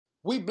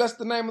We bless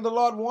the name of the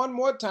Lord one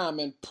more time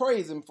and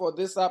praise Him for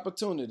this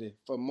opportunity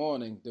for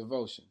morning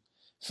devotion.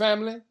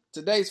 Family,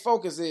 today's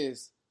focus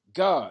is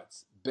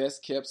God's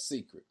best kept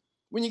secret.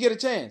 When you get a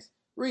chance,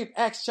 read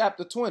Acts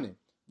chapter 20,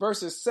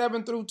 verses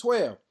 7 through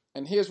 12,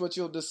 and here's what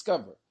you'll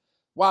discover.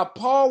 While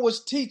Paul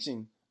was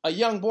teaching, a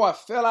young boy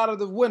fell out of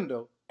the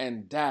window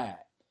and died.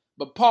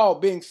 But Paul,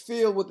 being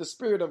filled with the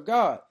Spirit of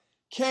God,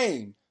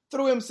 came,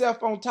 threw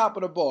himself on top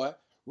of the boy,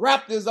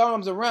 wrapped his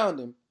arms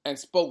around him, and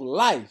spoke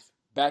life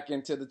back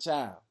into the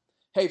child.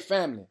 Hey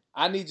family,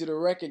 I need you to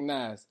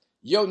recognize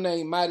your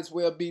name might as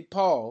well be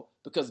Paul,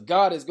 because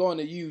God is going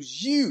to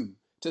use you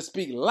to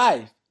speak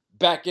life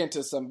back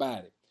into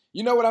somebody.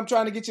 You know what I'm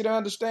trying to get you to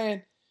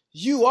understand?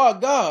 You are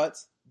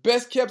God's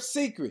best kept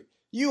secret.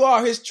 You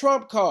are His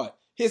trump card,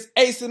 His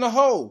ace in the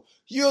hole.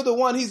 You're the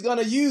one He's going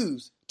to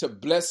use to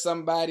bless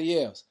somebody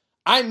else.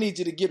 I need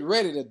you to get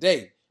ready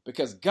today,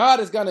 because God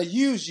is going to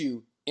use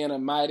you in a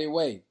mighty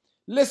way.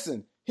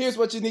 Listen, here's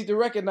what you need to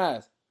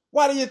recognize.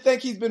 Why do you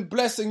think He's been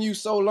blessing you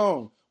so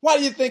long? Why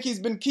do you think He's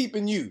been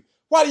keeping you?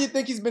 Why do you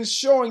think He's been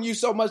showing you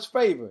so much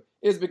favor?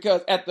 It's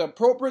because at the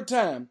appropriate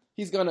time,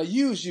 He's going to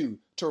use you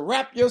to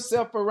wrap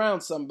yourself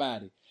around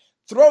somebody.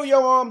 Throw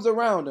your arms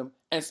around them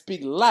and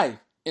speak life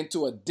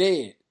into a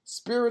dead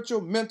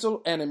spiritual,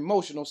 mental, and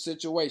emotional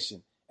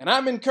situation. And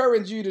I'm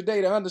encouraging you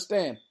today to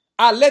understand,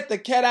 I let the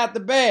cat out the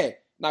bag.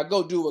 Now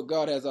go do what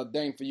God has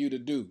ordained for you to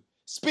do.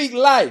 Speak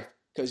life,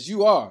 because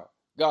you are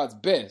God's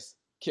best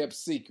kept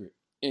secret.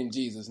 In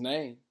Jesus'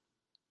 name,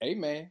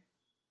 amen.